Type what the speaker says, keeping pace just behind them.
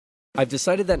I've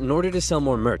decided that in order to sell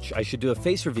more merch, I should do a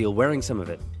face reveal wearing some of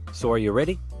it. So are you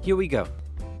ready? Here we go.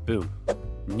 Boom.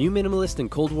 New minimalist and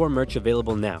Cold War merch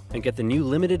available now, and get the new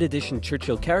limited edition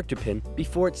Churchill character pin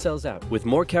before it sells out, with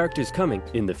more characters coming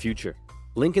in the future.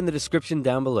 Link in the description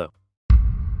down below.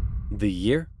 The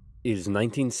year is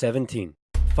 1917.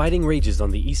 Fighting rages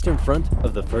on the Eastern Front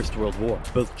of the First World War.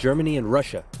 Both Germany and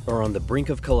Russia are on the brink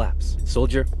of collapse.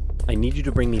 Soldier, I need you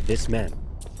to bring me this man.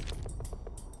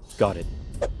 Got it.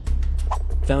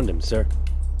 Found him, sir.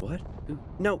 What?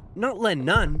 No, not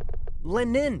Lenin.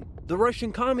 Lenin, the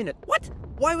Russian communist. What?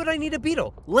 Why would I need a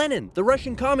beetle? Lenin, the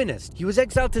Russian communist. He was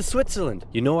exiled to Switzerland.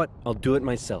 You know what? I'll do it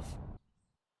myself.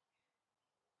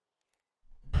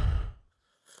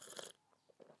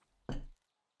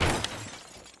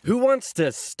 Who wants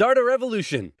to start a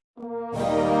revolution?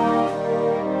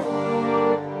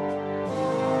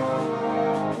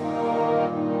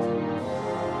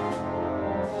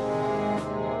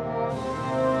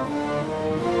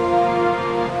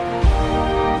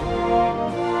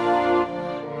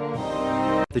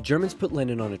 The Germans put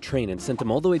Lenin on a train and sent him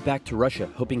all the way back to Russia,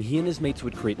 hoping he and his mates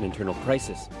would create an internal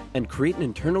crisis. And create an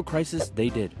internal crisis they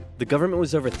did. The government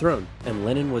was overthrown, and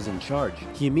Lenin was in charge.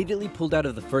 He immediately pulled out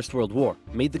of the First World War,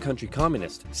 made the country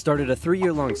communist, started a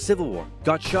 3-year-long civil war,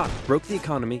 got shot, broke the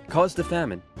economy, caused a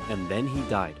famine, and then he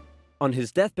died. On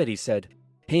his deathbed he said,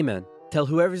 "Hey man, tell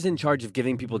whoever's in charge of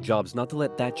giving people jobs not to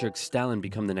let that jerk Stalin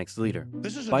become the next leader."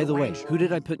 By the way, who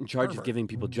did I put in charge of giving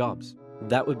people jobs?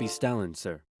 That would be Stalin,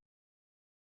 sir.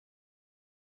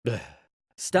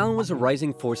 Stalin was a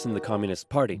rising force in the Communist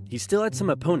Party. He still had some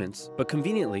opponents, but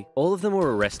conveniently, all of them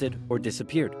were arrested or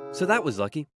disappeared. So that was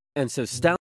lucky. And so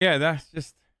Stalin... Yeah, that's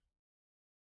just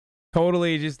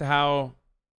totally just how...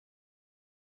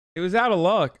 It was out of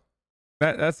luck.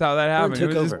 That's how that happened.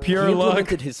 It was just pure luck. He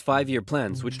implemented his 5-year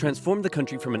plans, which transformed the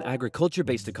country from an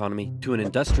agriculture-based economy to an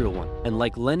industrial one. And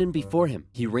like Lenin before him,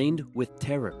 he reigned with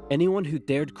terror. Anyone who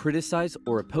dared criticize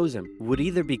or oppose him would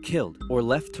either be killed or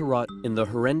left to rot in the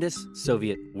horrendous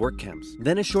Soviet work camps.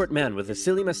 Then a short man with a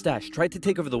silly mustache tried to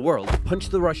take over the world,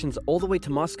 punched the Russians all the way to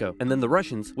Moscow, and then the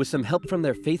Russians, with some help from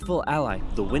their faithful ally,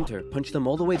 the Winter, punched them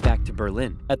all the way back to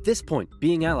Berlin. At this point,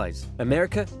 being allies,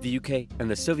 America, the UK, and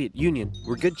the Soviet Union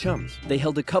were good chums. They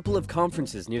held a couple of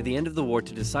conferences near the end of the war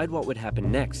to decide what would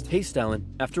happen next. Hey Stalin,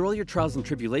 after all your trials and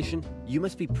tribulation, you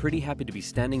must be pretty happy to be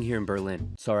standing here in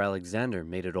Berlin. Tsar Alexander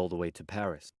made it all the way to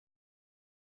Paris.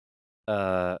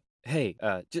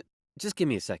 Just give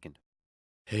me a second.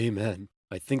 Hey man,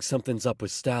 I think something's up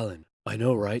with Stalin. I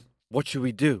know, right? What should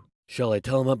we do? Shall I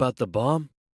tell him about the bomb?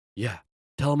 Yeah,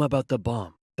 tell him about the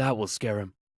bomb. That will scare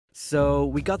him. So,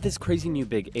 we got this crazy new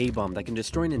big A-bomb that can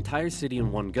destroy an entire city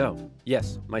in one go.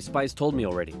 Yes, my spies told me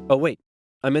already. Oh wait,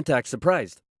 I meant to act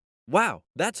surprised. Wow,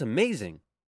 that's amazing.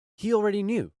 He already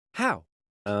knew. How?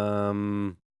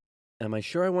 Am I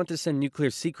sure I want to send nuclear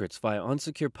secrets via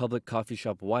unsecure public coffee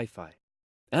shop Wi-Fi?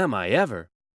 Am I ever?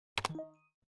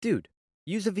 Dude,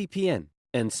 use a VPN.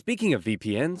 And speaking of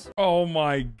VPNs... Oh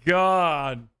my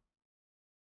god.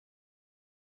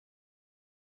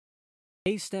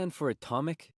 A stand for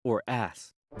atomic or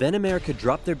ass. Then America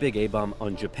dropped their big A-bomb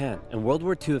on Japan, and World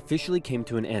War II officially came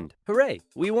to an end. Hooray,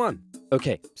 we won!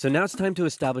 Okay, so now it's time to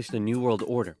establish the New World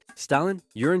Order. Stalin,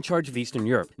 you're in charge of Eastern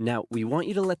Europe. Now, we want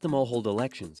you to let them all hold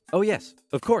elections. Oh yes,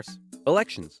 of course,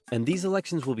 elections. And these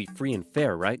elections will be free and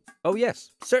fair, right? Oh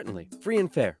yes, certainly, free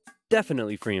and fair.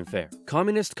 Definitely free and fair.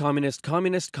 Communist, communist,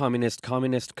 communist, communist,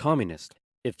 communist, communist.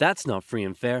 If that's not free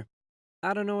and fair,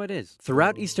 I don't know what is.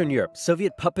 Throughout Eastern Europe,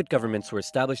 Soviet puppet governments were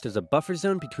established as a buffer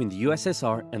zone between the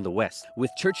USSR and the West, with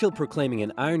Churchill proclaiming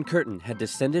an Iron Curtain had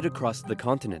descended across the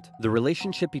continent. The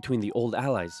relationship between the old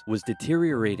allies was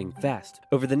deteriorating fast.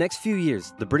 Over the next few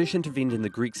years, the British intervened in the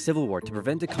Greek Civil War to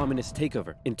prevent a communist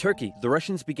takeover. In Turkey, the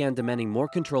Russians began demanding more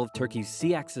control of Turkey's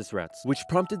sea access routes, which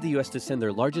prompted the US to send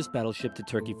their largest battleship to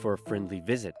Turkey for a friendly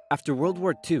visit. After World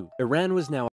War II, Iran was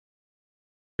now...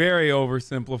 Very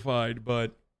oversimplified,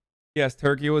 but... Yes,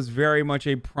 Turkey was very much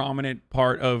a prominent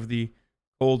part of the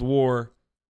Cold War,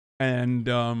 and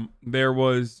there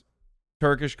was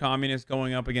Turkish communists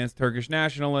going up against Turkish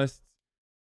nationalists,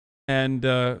 and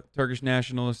Turkish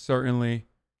nationalists certainly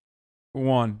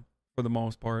won for the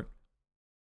most part.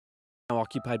 Now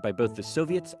occupied by both the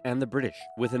Soviets and the British,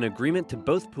 with an agreement to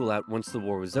both pull out once the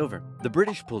war was over. The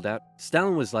British pulled out.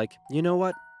 Stalin was like, you know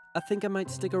what? I think I might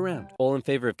stick around. All in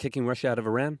favor of kicking Russia out of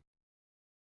Iran?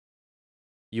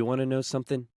 You want to know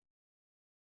something?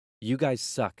 You guys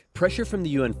suck. Pressure from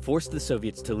the UN forced the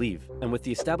Soviets to leave, and with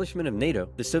the establishment of NATO,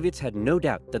 the Soviets had no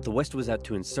doubt that the West was out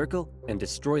to encircle and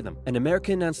destroy them. And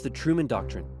America announced the Truman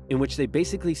Doctrine, in which they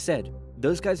basically said,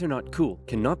 Those guys are not cool,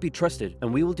 cannot be trusted,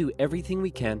 and we will do everything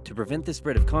we can to prevent the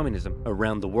spread of communism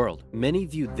around the world. Many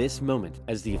view this moment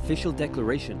as the official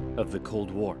declaration of the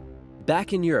Cold War.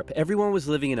 Back in Europe, everyone was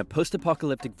living in a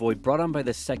post-apocalyptic void brought on by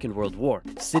the Second World War.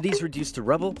 Cities reduced to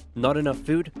rubble, not enough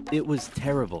food. It was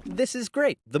terrible. This is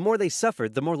great. The more they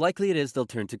suffered, the more likely it is they'll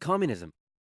turn to communism.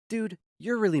 Dude,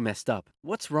 you're really messed up.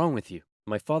 What's wrong with you?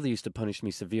 My father used to punish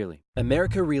me severely.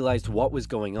 America realized what was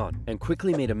going on and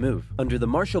quickly made a move. Under the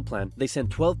Marshall Plan, they sent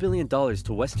 $12 billion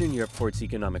to Western Europe for its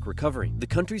economic recovery. The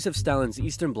countries of Stalin's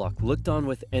Eastern Bloc looked on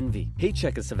with envy. Hey,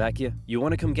 Czechoslovakia, you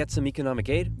want to come get some economic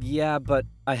aid? Yeah, but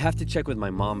I have to check with my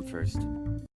mom first.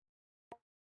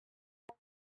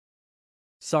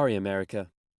 Sorry, America.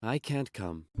 I can't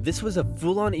come. This was a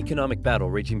full-on economic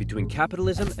battle raging between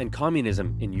capitalism and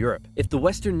communism in Europe. If the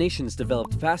Western nations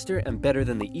developed faster and better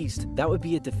than the East, that would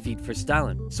be a defeat for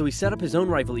Stalin. So he set up his own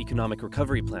rival economic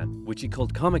recovery plan, which he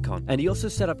called Comecon, and he also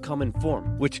set up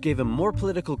Cominform, which gave him more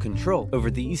political control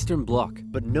over the Eastern Bloc.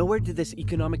 But nowhere did this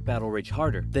economic battle rage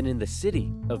harder than in the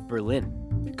city of Berlin.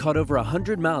 Caught over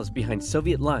 100 miles behind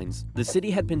Soviet lines, the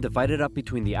city had been divided up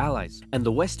between the Allies, and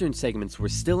the western segments were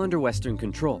still under Western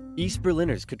control. East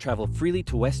Berliners could travel freely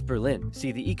to West Berlin,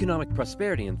 see the economic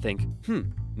prosperity and think,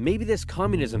 maybe this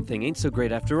communism thing ain't so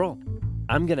great after all.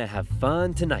 I'm gonna have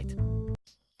fun tonight.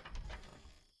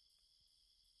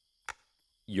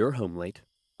 You're home late.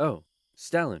 Oh,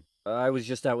 Stalin. I was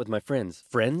just out with my friends.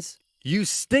 Friends? You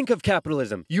stink of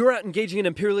capitalism! You're out engaging in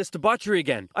imperialist debauchery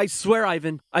again! I swear,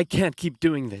 Ivan, I can't keep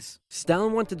doing this.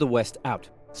 Stalin wanted the West out,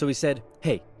 so he said,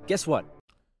 hey, guess what?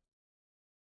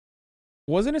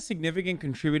 Wasn't a significant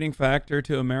contributing factor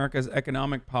to America's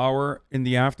economic power in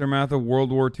the aftermath of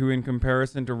World War II in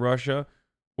comparison to Russia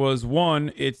was,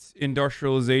 one, its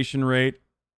industrialization rate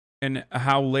and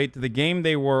how late to the game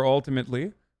they were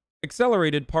ultimately,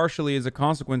 accelerated partially as a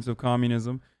consequence of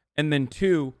communism, and then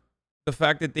two, the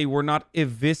fact that they were not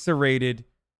eviscerated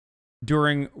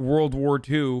during World War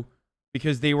II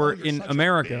because they were in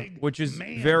America, which is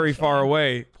very far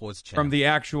away from the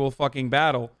actual fucking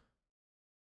battle.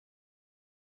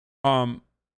 And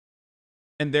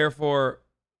therefore,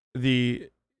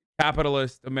 the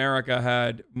capitalist America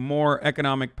had more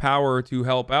economic power to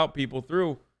help out people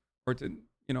through, or to,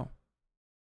 you know,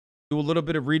 do a little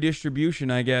bit of redistribution,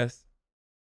 I guess.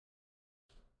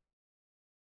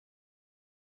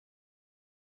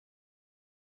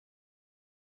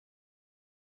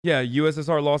 Yeah,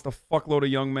 USSR lost a fuckload of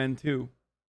young men too.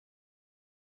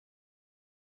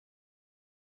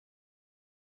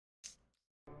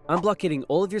 I'm blockading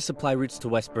all of your supply routes to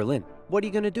West Berlin. What are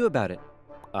you gonna do about it?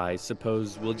 I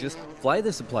suppose we'll just fly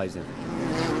the supplies in.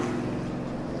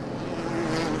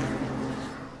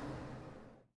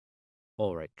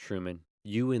 Alright, Truman.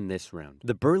 You win this round.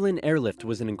 The Berlin airlift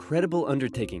was an incredible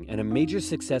undertaking and a major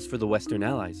success for the Western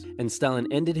Allies, and Stalin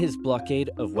ended his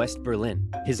blockade of West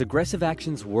Berlin. His aggressive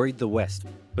actions worried the West,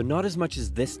 but not as much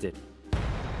as this did.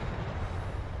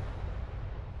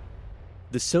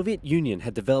 The Soviet Union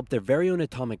had developed their very own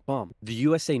atomic bomb. The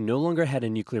USA no longer had a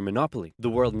nuclear monopoly. The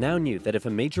world now knew that if a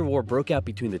major war broke out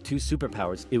between the two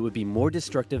superpowers, it would be more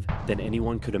destructive than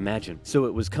anyone could imagine. So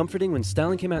it was comforting when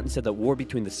Stalin came out and said that war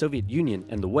between the Soviet Union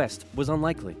and the West was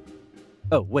unlikely.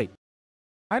 Oh, wait.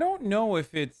 I don't know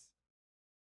if it's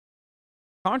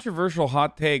controversial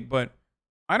hot take, but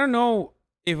I don't know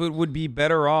if it would be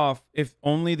better off if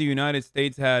only the United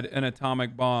States had an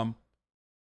atomic bomb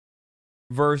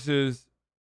versus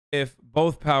if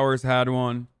both powers had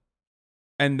one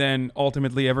and then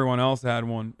ultimately everyone else had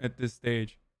one at this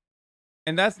stage.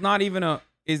 And that's not even a...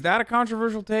 Is that a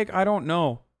controversial take? I don't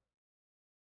know.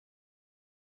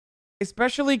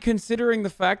 Especially considering the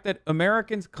fact that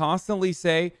Americans constantly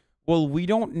say, well, we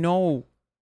don't know.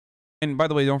 And by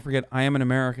the way, don't forget, I am an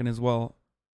American as well.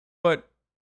 But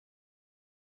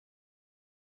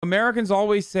Americans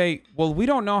always say, well, we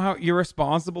don't know how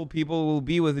irresponsible people will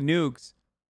be with nukes.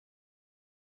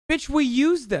 Bitch, we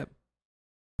used them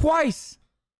twice.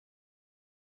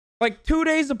 Like 2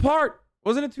 days apart.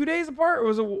 Wasn't it 2 days apart? Or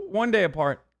was it 1 day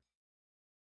apart?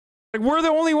 Like, we're the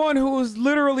only one who was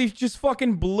literally just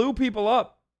fucking blew people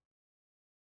up.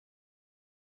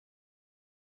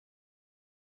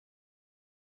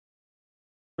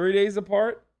 Three days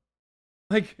apart?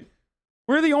 Like,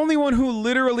 we're the only one who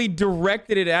literally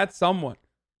directed it at someone.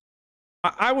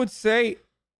 I would say...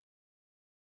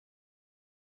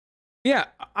 Yeah,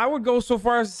 I would go so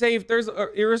far as to say if there's an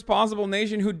irresponsible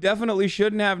nation who definitely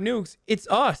shouldn't have nukes, it's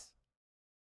us.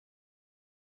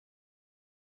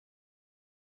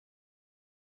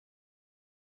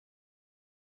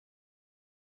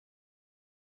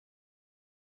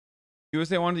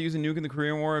 USA wanted to use a nuke in the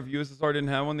Korean War. If USSR didn't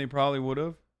have one, they probably would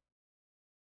have.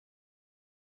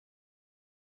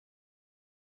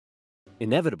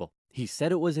 inevitable. He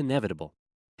said it was inevitable.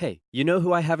 Hey, you know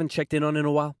who I haven't checked in on in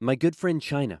a while? My good friend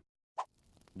China.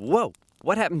 Whoa,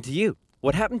 what happened to you?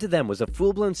 What happened to them was a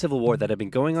full-blown civil war that had been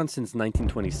going on since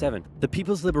 1927. The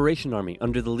People's Liberation Army,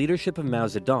 under the leadership of Mao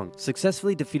Zedong,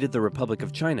 successfully defeated the Republic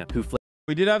of China, who fled.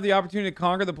 We did have the opportunity to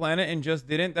conquer the planet and just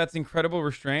didn't. That's incredible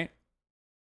restraint.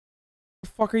 What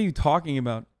the fuck are you talking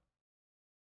about?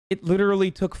 It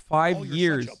literally took 5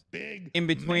 years in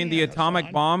between the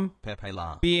atomic bomb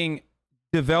being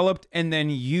developed and then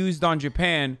used on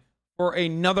Japan for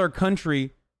another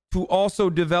country to also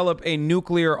develop a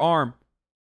nuclear arm.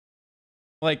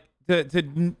 Like, to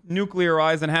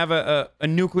nuclearize and have a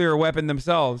nuclear weapon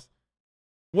themselves.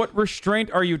 What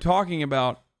restraint are you talking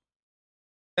about?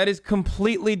 That is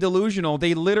completely delusional.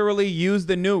 They literally used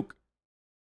the nuke.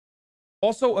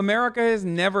 Also, America has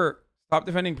never stopped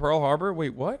defending Pearl Harbor.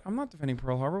 Wait, what? I'm not defending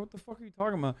Pearl Harbor. What the fuck are you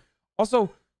talking about? Also,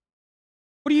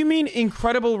 what do you mean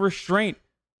incredible restraint?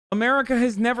 America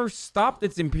has never stopped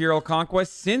its imperial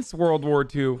conquest since World War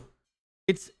II.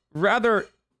 It's rather,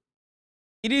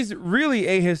 it is really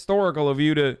ahistorical of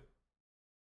you to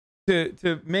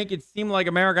make it seem like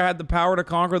America had the power to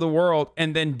conquer the world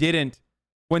and then didn't,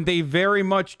 when they very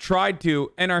much tried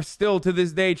to and are still to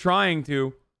this day trying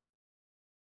to.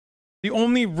 The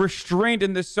only restraint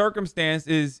in this circumstance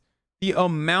is the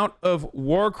amount of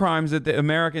war crimes that the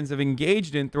Americans have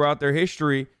engaged in throughout their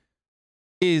history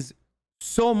is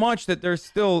so much that there's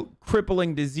still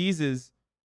crippling diseases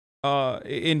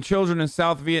in children in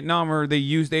South Vietnam where they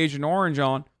used Agent Orange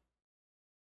on.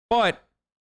 But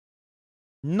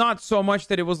not so much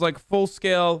that it was like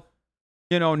full-scale,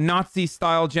 you know,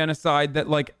 Nazi-style genocide that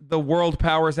like the world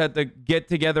powers had to get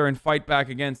together and fight back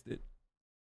against it.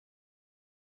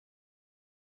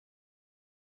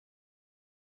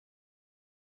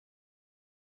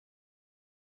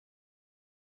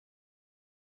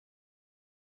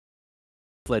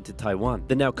 Fled to Taiwan.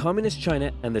 The now communist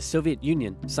China and the Soviet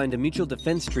Union signed a mutual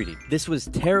defense treaty. This was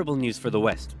terrible news for the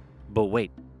West. But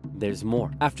wait, there's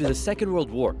more. After the Second World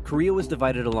War, Korea was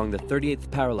divided along the 38th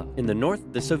parallel. In the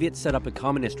north, the Soviets set up a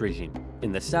communist regime.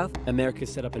 In the south, America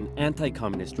set up an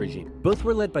anti-communist regime. Both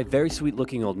were led by very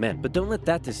sweet-looking old men, but don't let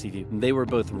that deceive you. They were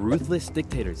both ruthless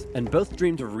dictators, and both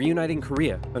dreamed of reuniting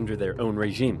Korea under their own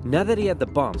regime. Now that he had the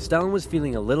bomb, Stalin was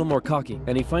feeling a little more cocky,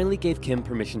 and he finally gave Kim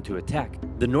permission to attack.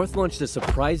 The North launched a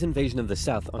surprise invasion of the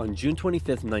South on June 25,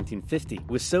 1950.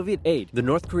 With Soviet aid, the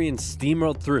North Koreans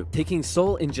steamrolled through, taking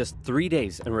Seoul in just 3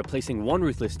 days and replacing one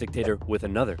ruthless dictator with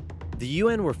another. The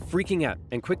UN were freaking out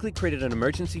and quickly created an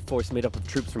emergency force made up of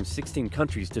troops from 16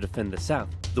 countries to defend the South.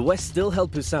 The West still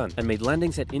held Busan and made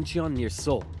landings at Incheon near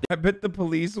Seoul. I bet the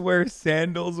police wear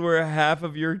sandals where half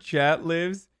of your chat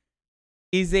lives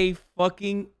is a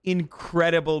fucking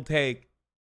incredible take.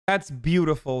 That's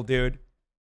beautiful, dude.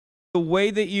 The way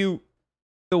that you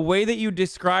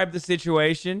describe the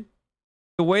situation,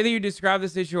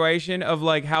 of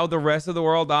like how the rest of the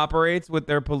world operates with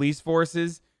their police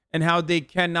forces and how they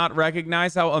cannot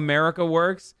recognize how America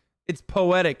works, it's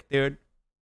poetic, dude.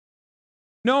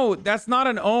 No, that's not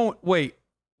an own. Wait,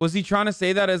 was he trying to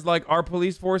say that as like our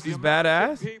police force is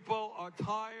badass? People are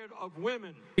tired of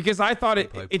women. Because I thought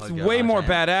it's way more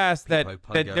badass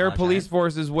that their police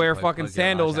forces wear fucking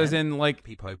sandals, as in like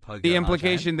the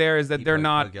implication there is that they're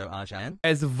not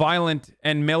as violent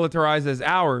and militarized as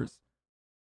ours.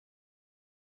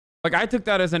 Like I took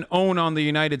that as an own on the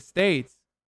United States.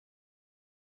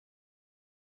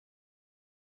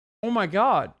 Oh my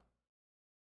God.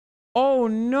 Oh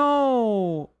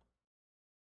no.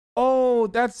 Oh,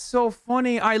 that's so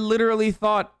funny. I literally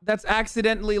thought that's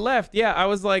accidentally left. Yeah, I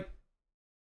was like,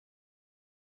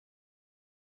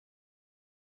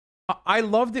 I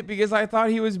loved it because I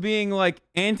thought he was being like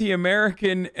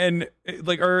anti-American and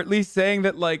like, or at least saying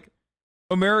that like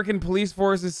American police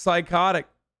force is psychotic.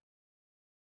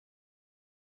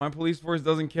 My police force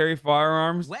doesn't carry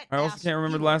firearms. I also can't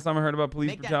remember the last time I heard about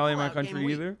police brutality in my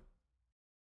country either.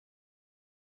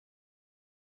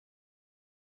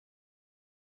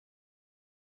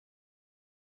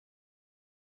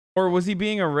 Or was he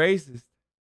being a racist?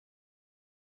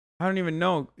 I don't even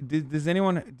know. Does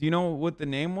anyone, do you know what the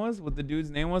name was? What the dude's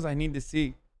name was? I need to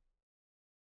see.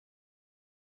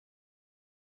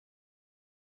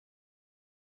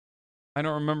 I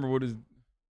don't remember what his...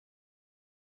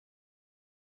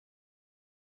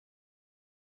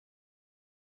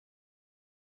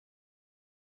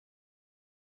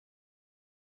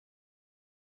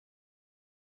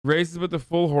 Racist with the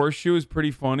full horseshoe is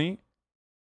pretty funny.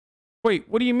 Wait,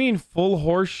 what do you mean full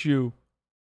horseshoe?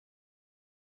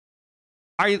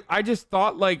 I just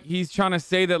thought like he's trying to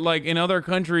say that like in other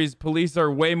countries police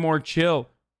are way more chill.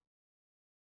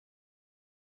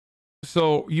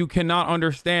 So you cannot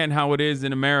understand how it is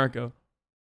in America.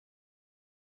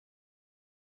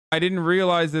 I didn't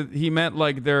realize that he meant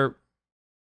like it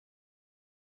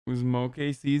was moke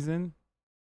season.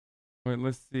 Wait,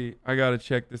 let's see. I gotta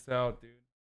check this out, dude.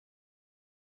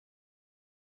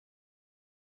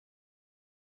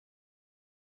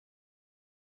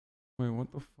 Wait,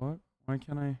 what the fuck? Why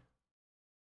can't I?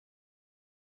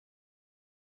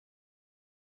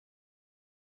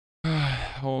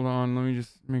 Hold on, let me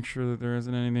just make sure that there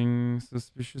isn't anything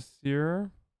suspicious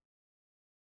here.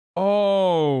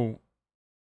 Oh.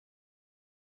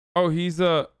 Oh, he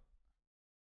said,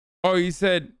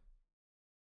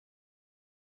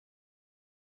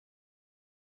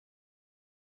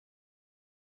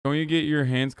 don't you get your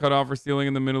hands cut off for stealing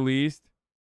in the Middle East?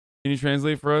 Can you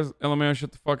translate for us? LMAO,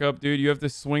 shut the fuck up, dude. You have to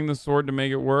swing the sword to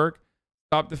make it work.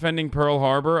 Stop defending Pearl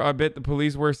Harbor. I bet the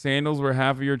police wear sandals where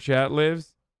half of your chat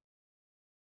lives.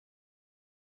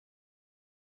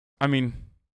 I mean,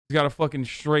 he's got a fucking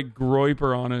straight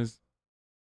groiper on his...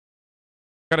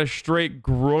 Got a straight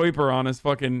groiper on his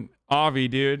fucking Avi,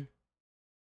 dude.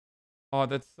 Oh,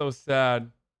 that's so sad.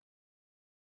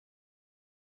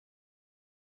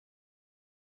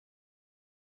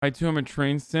 I too am a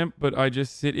train simp, but I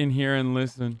just sit in here and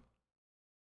listen.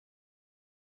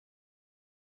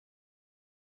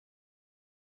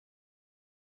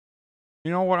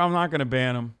 You know what? I'm not going to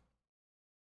ban him.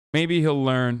 Maybe he'll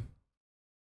learn.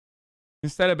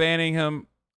 Instead of banning him,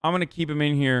 I'm going to keep him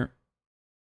in here.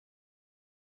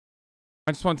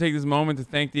 I just want to take this moment to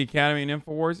thank the Academy and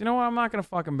InfoWars. You know what? I'm not going to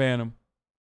fucking ban him.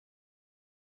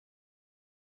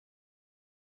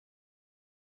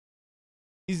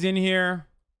 He's in here.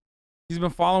 He's been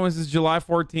following us since July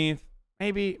 14th.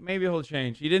 Maybe he'll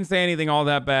change. He didn't say anything all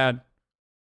that bad.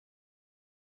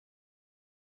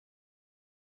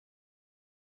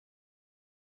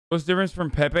 What's the difference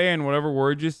from Pepe and whatever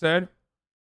word you said?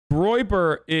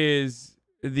 Groiper is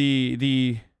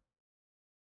the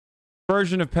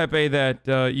version of Pepe that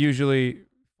usually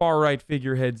far-right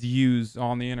figureheads use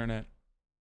on the internet.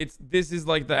 This is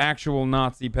like the actual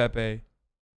Nazi Pepe.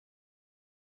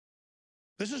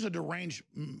 This is a deranged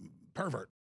pervert.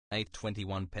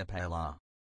 821 Pepe La.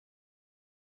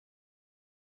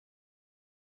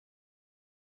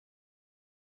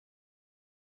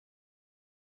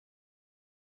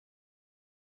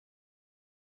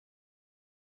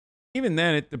 Even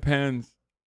then, it depends.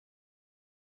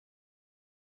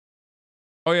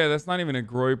 Oh yeah, that's not even a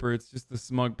groiper. It's just a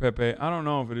smug Pepe. I don't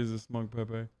know if it is a smug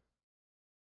Pepe.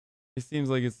 It seems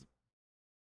like it's...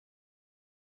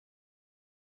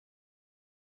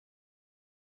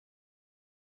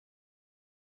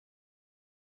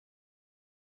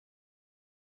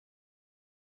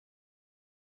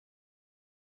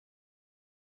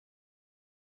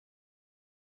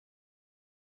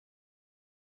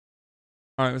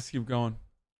 All right, let's keep going.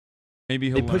 Maybe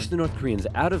he'll They pushed the North Koreans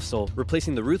out of Seoul,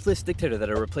 replacing the ruthless dictator that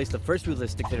had replaced the first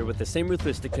ruthless dictator with the same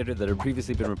ruthless dictator that had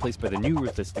previously been replaced by the new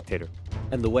ruthless dictator.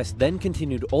 And the West then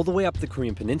continued all the way up the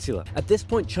Korean peninsula. At this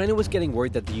point, China was getting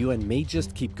worried that the UN may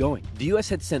just keep going. The US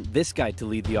had sent this guy to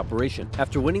lead the operation.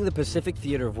 After winning the Pacific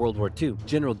theater of World War II,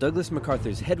 General Douglas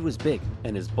MacArthur's head was big,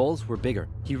 and his balls were bigger.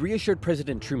 He reassured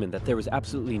President Truman that there was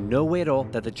absolutely no way at all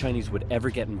that the Chinese would ever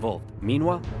get involved.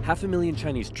 Meanwhile, 500,000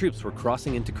 Chinese troops were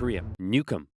crossing into Korea.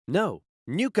 Nuke 'em. No.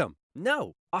 Nuke 'em.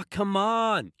 No! Ah, come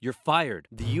on! You're fired.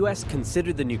 The US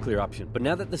considered the nuclear option, but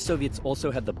now that the Soviets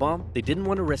also had the bomb, they didn't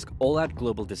want to risk all-out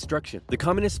global destruction. The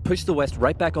communists pushed the West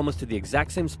right back almost to the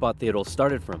exact same spot they had all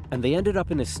started from, and they ended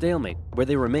up in a stalemate, where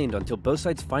they remained until both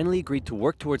sides finally agreed to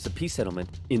work towards a peace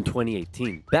settlement in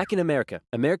 2018. Back in America,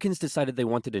 Americans decided they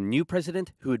wanted a new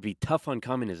president who would be tough on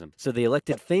communism, so they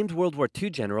elected famed World War II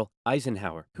General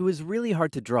Eisenhower, who is really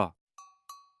hard to draw.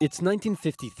 It's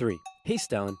 1953. Hey,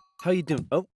 Stalin. How you doing?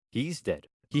 Oh, he's dead.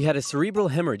 He had a cerebral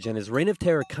hemorrhage and his reign of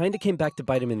terror kinda came back to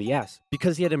bite him in the ass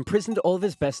because he had imprisoned all of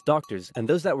his best doctors and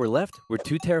those that were left were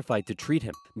too terrified to treat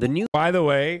him. By the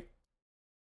way,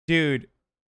 dude,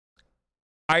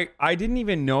 I didn't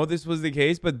even know this was the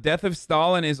case, but Death of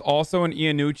Stalin is also an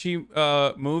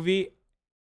Iannucci movie.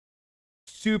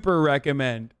 Super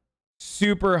recommend.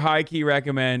 Super high-key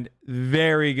recommend.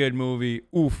 Very good movie.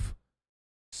 Oof.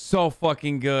 So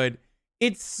fucking good.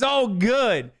 It's so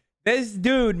good. This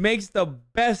dude makes the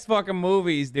best fucking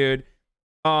movies, dude.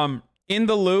 In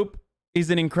the Loop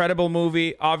is an incredible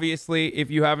movie. Obviously,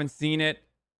 if you haven't seen it,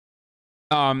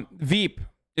 Veep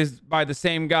is by the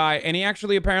same guy, and he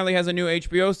actually apparently has a new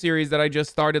HBO series that I just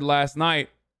started last night.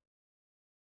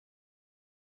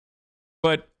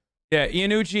 But yeah,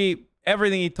 Iannucci,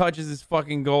 everything he touches is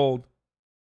fucking gold.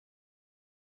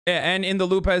 Yeah, and In the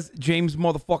Loop has James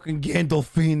motherfucking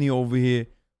Gandolfini over here.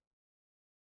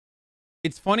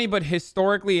 It's funny, but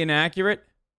historically inaccurate.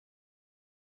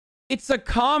 It's a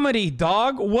comedy,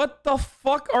 dog. What the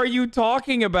fuck are you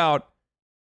talking about?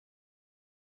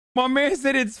 My man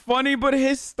said it's funny, but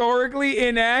historically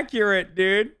inaccurate,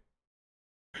 dude.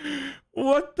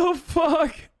 What the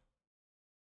fuck?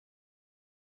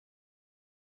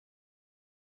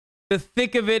 The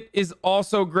Thick of It is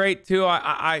also great, too.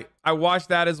 I watched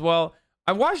that as well.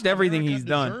 I watched everything he's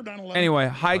done. Anyway,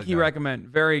 high key recommend.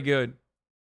 Very good.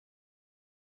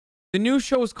 The new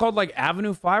show is called like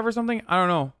Avenue 5 or something. I don't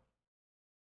know.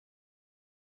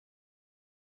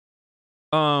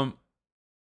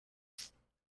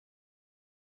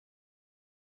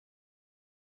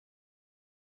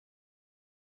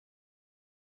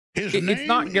 It's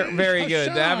not very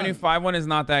good. The Avenue 5 one is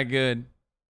not that good.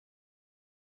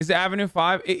 Is Avenue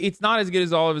 5? It's not as good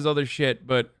as all of his other shit,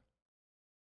 but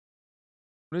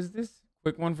what is this?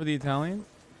 Quick one for the Italians?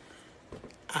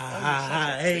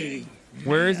 Hey.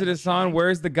 Where is it, Hasan?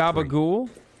 Where's the gabagool?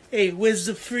 Hey, where's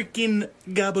the freaking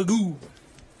gabagool?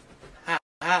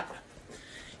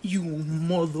 You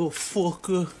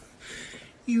motherfucker.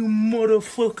 You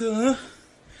motherfucker, huh?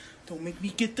 Don't make me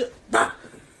get the...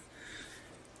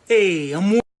 Hey,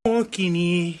 I'm walking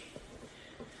here.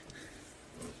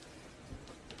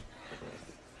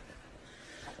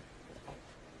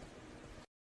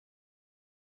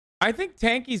 I think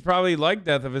Tanky's probably like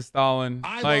Death of a Stalin.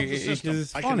 I like, love the system.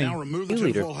 it's I funny. can now remove the New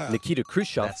leader, tinfoil hat. Nikita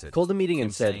Khrushchev, That's it. called a meeting Him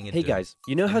and said, saying it hey to guys,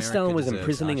 you know how America Stalin was deserves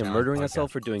imprisoning and Hasan murdering us Podcast all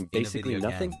for doing in a basically video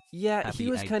nothing? game. Yeah, Happy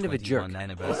he was kind of a jerk. 8/21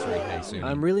 anniversary, Hasanabi.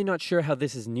 I'm really not sure how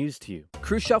this is news to you.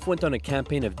 Khrushchev went on a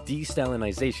campaign of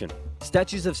de-Stalinization.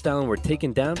 Statues of Stalin were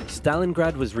taken down,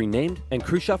 Stalingrad was renamed, and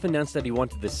Khrushchev announced that he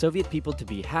wanted the Soviet people to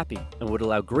be happy and would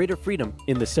allow greater freedom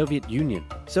in the Soviet Union.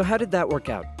 So how did that work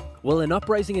out? Well, an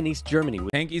uprising in East Germany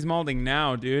Tanky's molding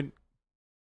now, dude.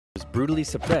 was brutally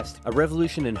suppressed, a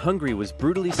revolution in Hungary was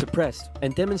brutally suppressed,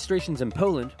 and demonstrations in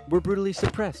Poland were brutally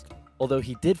suppressed. Although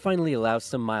he did finally allow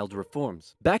some mild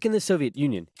reforms. Back in the Soviet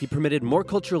Union, he permitted more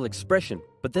cultural expression,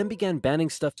 but then began banning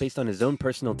stuff based on his own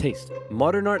personal taste.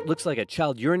 Modern art looks like a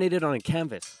child urinated on a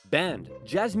canvas. Banned.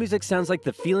 Jazz music sounds like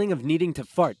the feeling of needing to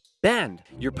fart. Banned.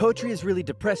 Your poetry is really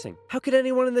depressing. How could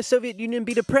anyone in the Soviet Union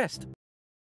be depressed?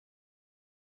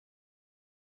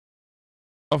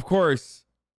 Of course.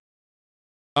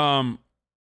 Of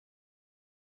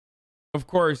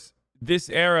course, this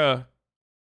era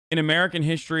in American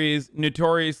history is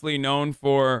notoriously known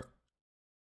for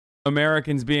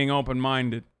Americans being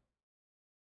open-minded.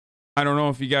 I don't know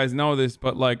if you guys know this,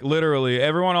 but like literally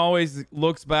everyone always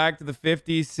looks back to the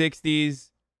 50s,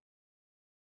 60s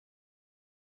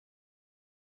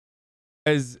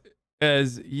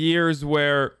as years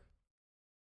where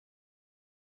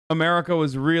America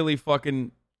was really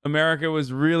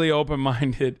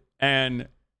open-minded and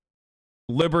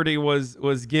liberty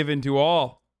was given to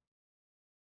all.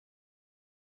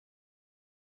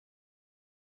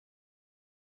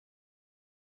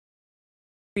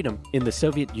 Freedom in the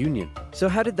Soviet Union. So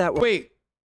how did that work? Wait,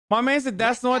 my man said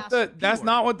that's not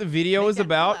what the video is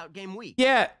about.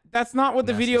 Yeah, that's not what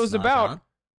the video is about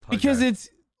because it's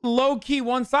low-key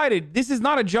one-sided. This is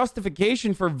not a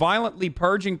justification for violently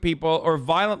purging people or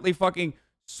violently fucking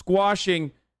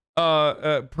squashing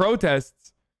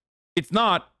protests. It's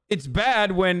not. It's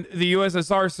bad when the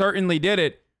USSR certainly did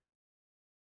it.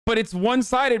 But it's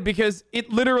one-sided because it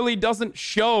literally doesn't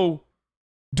show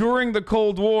during the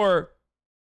Cold War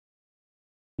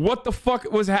what the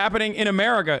fuck was happening in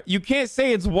America. You can't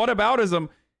say it's whataboutism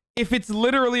if it's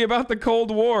literally about the Cold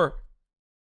War.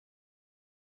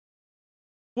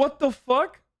 What the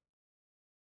fuck?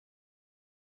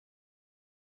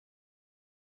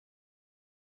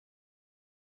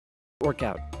 Work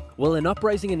out. Well, an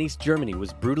uprising in East Germany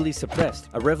was brutally suppressed.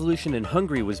 A revolution in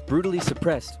Hungary was brutally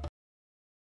suppressed.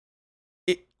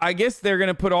 I guess they're going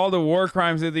to put all the war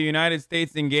crimes that the United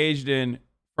States engaged in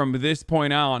from this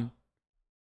point on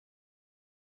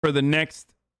for the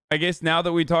next, I guess now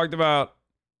that we talked about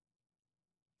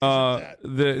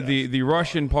the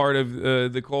Russian part of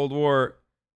the Cold War,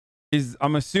 is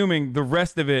I'm assuming the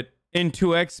rest of it in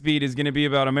 2x speed is going to be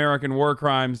about American war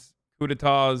crimes, coup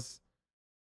d'etats,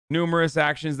 numerous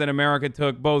actions that America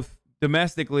took both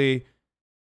domestically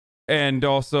and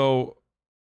also,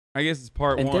 I guess it's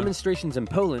part and one. Demonstrations in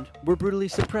Poland were brutally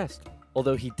suppressed.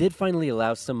 Although he did finally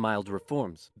allow some mild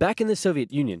reforms. Back in the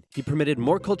Soviet Union, he permitted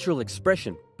more cultural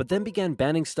expression, but then began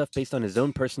banning stuff based on his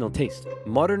own personal taste.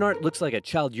 Modern art looks like a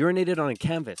child urinated on a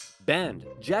canvas. Banned.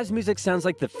 Jazz music sounds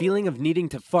like the feeling of needing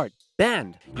to fart.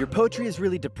 Banned. Your poetry is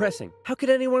really depressing. How could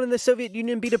anyone in the Soviet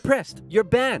Union be depressed? You're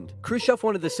banned. Khrushchev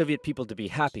wanted the Soviet people to be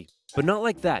happy, but not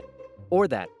like that, or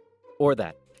that, or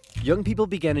that. young people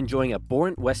began enjoying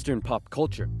abhorrent Western pop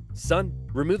culture. Son,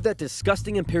 remove that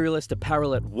disgusting imperialist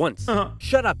apparel at once.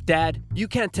 Shut up, Dad. You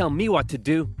can't tell me what to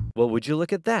do. Well, would you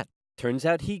look at that? Turns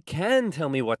out he can tell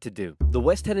me what to do. The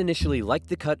West had initially liked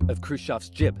the cut of Khrushchev's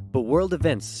jib, but world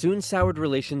events soon soured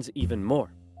relations even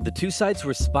more. The two sides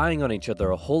were spying on each other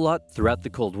a whole lot throughout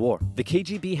the Cold War. The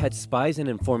KGB had spies and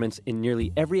informants in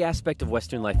nearly every aspect of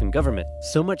Western life and government,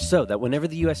 so much so that whenever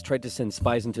the US tried to send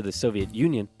spies into the Soviet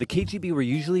Union, the KGB were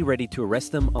usually ready to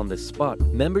arrest them on the spot.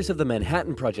 Members of the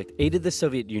Manhattan Project aided the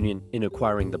Soviet Union in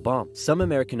acquiring the bomb. Some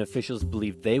American officials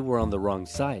believed they were on the wrong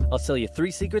side. I'll sell you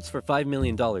 3 secrets for $5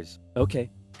 million.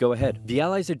 Okay. Go ahead. The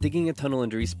Allies are digging a tunnel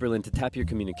under East Berlin to tap your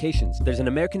communications. There's an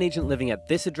American agent living at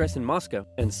this address in Moscow,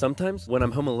 and sometimes, when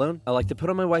I'm home alone, I like to put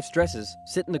on my wife's dresses,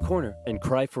 sit in the corner, and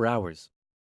cry for hours.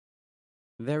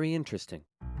 Very interesting.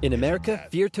 In America,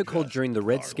 fear took hold during the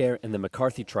Red Scare and the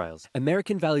McCarthy trials.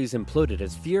 American values imploded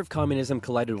as fear of communism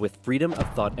collided with freedom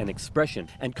of thought and expression,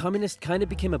 and communist kind of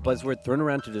became a buzzword thrown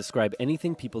around to describe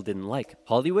anything people didn't like.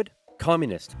 Hollywood?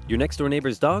 Communist. Your next door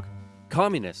neighbor's dog?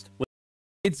 Communist.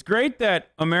 It's great that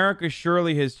America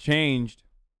surely has changed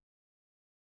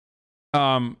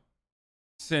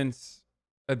since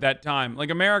at that time.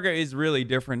 Like, America is really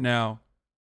different now.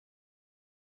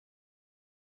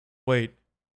 Wait.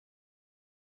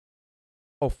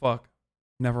 Oh, fuck.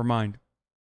 Never mind.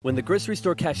 When the grocery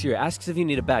store cashier asks if you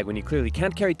need a bag when you clearly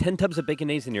can't carry 10 tubs of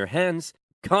baconaise in your hands,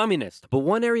 communist. But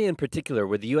one area in particular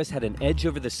where the US had an edge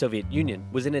over the Soviet Union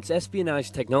was in its espionage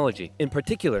technology. In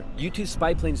particular, U-2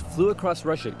 spy planes flew across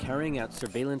Russia carrying out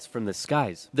surveillance from the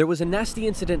skies. There was a nasty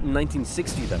incident in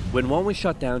 1960 though, when one was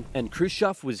shot down and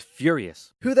Khrushchev was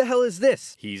furious. Who the hell is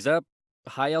this? He's a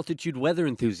high-altitude weather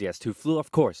enthusiast who flew off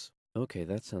course. Okay,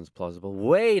 that sounds plausible.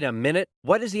 Wait a minute.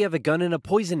 Why does he have a gun and a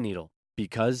poison needle?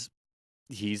 Because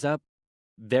he's a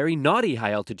very naughty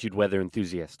high-altitude weather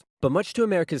enthusiast. But much to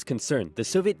America's concern, the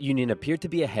Soviet Union appeared to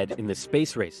be ahead in the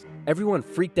space race. Everyone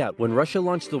freaked out when Russia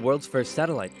launched the world's first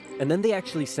satellite, and then they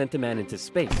actually sent a man into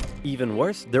space. Even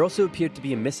worse, there also appeared to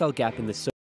be a missile gap in the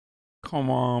Soviet. Come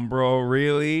on, bro,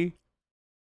 really?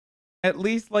 At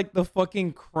least like the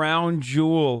fucking crown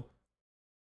jewel.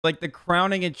 Like the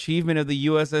crowning achievement of the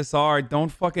USSR. Don't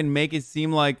fucking make it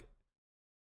seem like...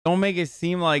 Don't make it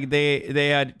seem like they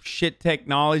had shit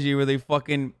technology where they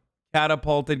fucking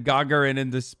catapulted Gagarin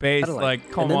into space.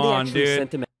 Like, come on,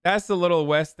 dude. That's a little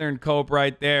Western cope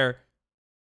right there.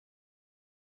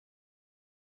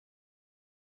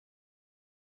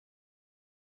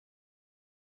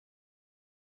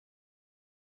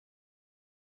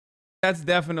 That's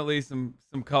definitely some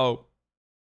cope.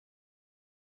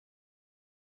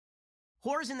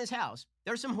 Whores in this house.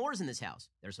 There's some whores in this house.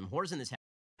 There's some whores in this house.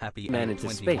 Happy man into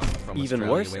space. Even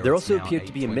worse, there also appeared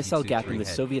to be a missile gap in the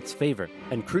Soviets' favor,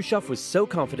 and Khrushchev was so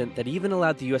confident that he even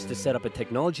allowed the US to set up a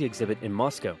technology exhibit in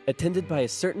Moscow, attended by a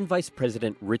certain Vice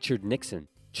President Richard Nixon.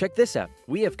 Check this out.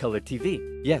 We have color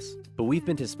TV. Yes, but we've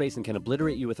been to space and can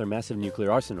obliterate you with our massive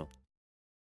nuclear arsenal.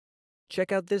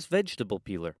 Check out this vegetable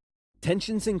peeler.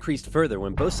 Tensions increased further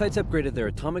when both sides upgraded their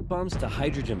atomic bombs to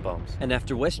hydrogen bombs, and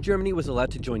after West Germany was allowed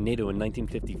to join NATO in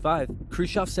 1955,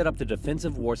 Khrushchev set up the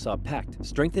Defensive Warsaw Pact,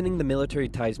 strengthening the military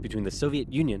ties between the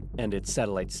Soviet Union and its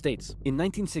satellite states. In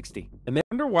 1960, I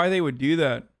wonder why they would do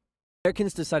that.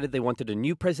 Americans decided they wanted a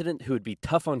new president who would be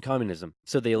tough on communism,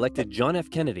 so they elected John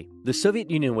F. Kennedy. The Soviet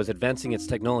Union was advancing its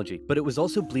technology, but it was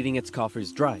also bleeding its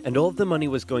coffers dry, and all of the money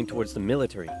was going towards the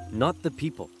military, not the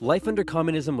people. Life under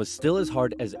communism was still as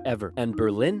hard as ever, and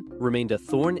Berlin remained a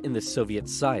thorn in the Soviet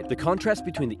side. The contrast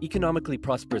between the economically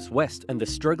prosperous West and the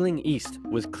struggling East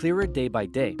was clearer day by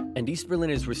day, and East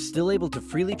Berliners were still able to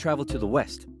freely travel to the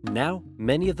West. Now,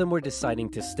 many of them were deciding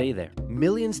to stay there.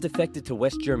 Millions defected to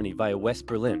West Germany via West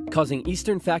Berlin, causing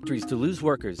Eastern factories to lose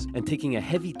workers and taking a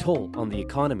heavy toll on the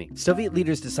economy. Soviet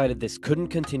leaders decided this couldn't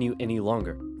continue any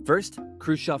longer. First,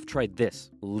 Khrushchev tried this: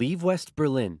 leave West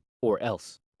Berlin, or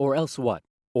else. Or else what?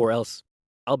 Or else,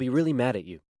 I'll be really mad at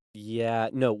you. Yeah,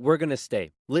 no, we're gonna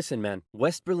stay. Listen, man,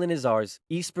 West Berlin is ours,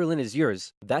 East Berlin is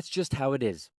yours. That's just how it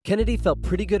is. Kennedy felt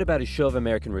pretty good about his show of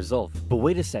American resolve. But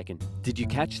wait a second, did you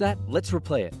catch that? Let's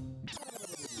replay it.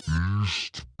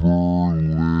 East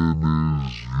Berlin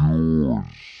is yours.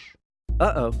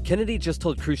 Uh-oh, Kennedy just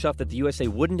told Khrushchev that the USA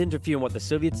wouldn't interfere in what the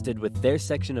Soviets did with their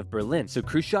section of Berlin, so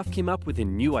Khrushchev came up with a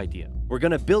new idea. We're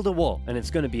gonna build a wall, and it's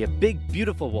gonna be a big,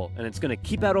 beautiful wall, and it's gonna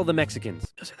keep out all the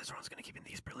Mexicans. No, sir, that's wrong. It's gonna keep in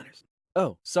these Berliners.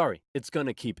 Oh, sorry, it's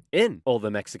gonna keep in all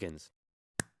the Mexicans.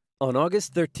 On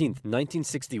August 13,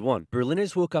 1961,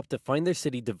 Berliners woke up to find their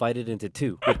city divided into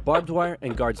two, with barbed wire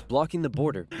and guards blocking the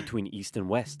border between East and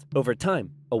West. Over time,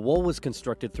 a wall was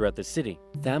constructed throughout the city.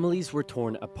 Families were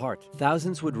torn apart.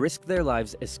 Thousands would risk their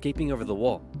lives escaping over the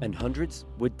wall, and hundreds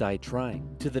would die trying.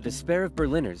 To the despair of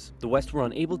Berliners, the West were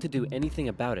unable to do anything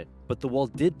about it. But the wall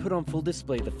did put on full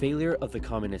display the failure of the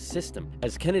communist system.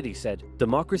 As Kennedy said,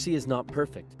 democracy is not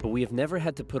perfect, but we have never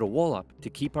had to put a wall up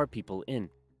to keep our people in.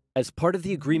 As part of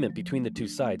the agreement between the two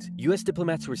sides, US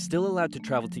diplomats were still allowed to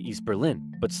travel to East Berlin.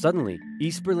 But suddenly,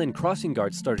 East Berlin crossing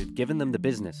guards started giving them the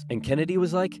business, and Kennedy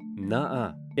was like,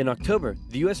 nah-uh. In October,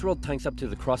 the US rolled tanks up to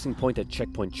the crossing point at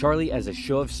Checkpoint Charlie as a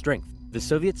show of strength. The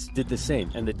Soviets did the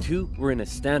same, and the two were in a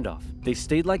standoff. They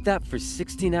stayed like that for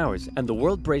 16 hours, and the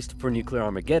world braced for nuclear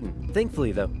Armageddon.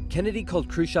 Thankfully though, Kennedy called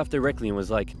Khrushchev directly and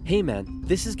was like, hey man,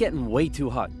 this is getting way too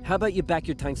hot. How about you back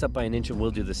your tanks up by an inch and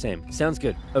we'll do the same? Sounds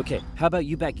good. Okay, how about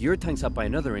you back your tanks up by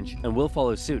another inch and we'll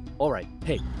follow suit? Alright,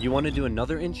 hey, you want to do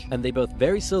another inch? And they both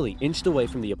very slowly inched away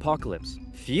from the apocalypse.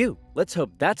 Phew, let's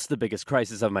hope that's the biggest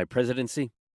crisis of my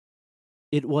presidency.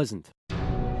 It wasn't.